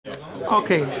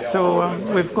Okay, so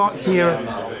we've got here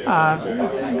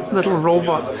a little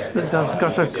robot that does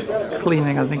gutter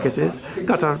cleaning, I think it is,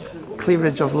 gutter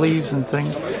cleavage of leaves and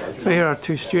things. So here are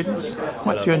two students.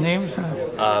 What's your names?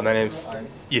 My name's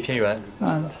Yuan.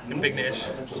 And Vignesh.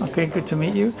 okay, good to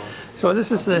meet you. So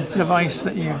this is the device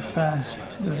that you've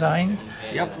designed.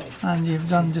 Yep. And you've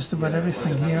done just about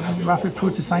everything here. Rapid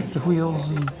prototype, the wheels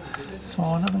and so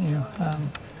on, haven't you?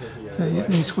 So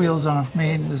these wheels are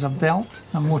made, there's a belt,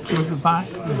 a motor at the back.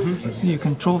 You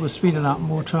control the speed of that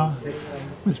motor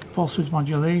with pulse width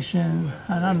modulation,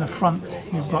 and on the front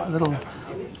you've got a little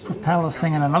propeller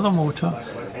thing and another motor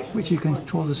which you can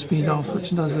control the speed of,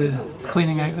 which does the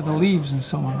cleaning out of the leaves and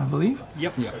so on, I believe.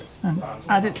 Yep. And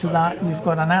added to that you've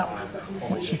got an app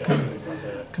which you can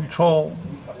control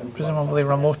presumably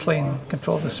remotely and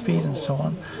control the speed and so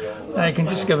on. You can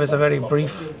just give us a very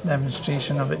brief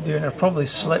demonstration of it doing it. It'll probably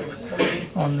slip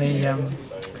on the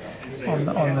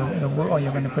or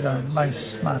you're going to put a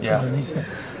mouse mat underneath it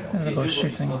and it'll go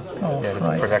shooting off. Yeah, it's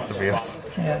protective wheels.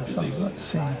 Yeah, so let's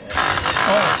see.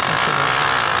 Oh,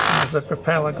 there's the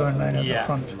propeller going round at the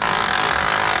front.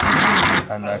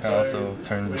 And I can also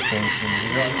turn the things in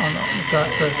the Oh no, so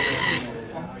that's a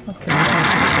okay.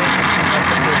 That's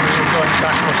a good way of going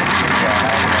backwards.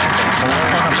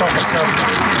 On a proper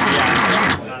surface.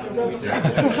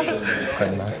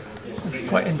 Quite nice. It's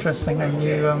quite interesting. And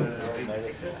you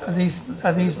are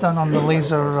these done on the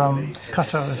laser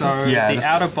cutter? So the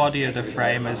outer body of the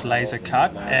frame is laser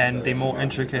cut, and the more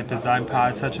intricate design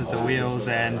parts such as the wheels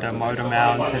and the motor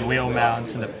mounts and wheel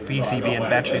mounts and the PCB and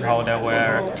battery holder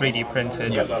were 3D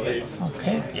printed.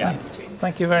 Okay. Yeah.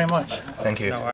 Thank you very much. Thank you.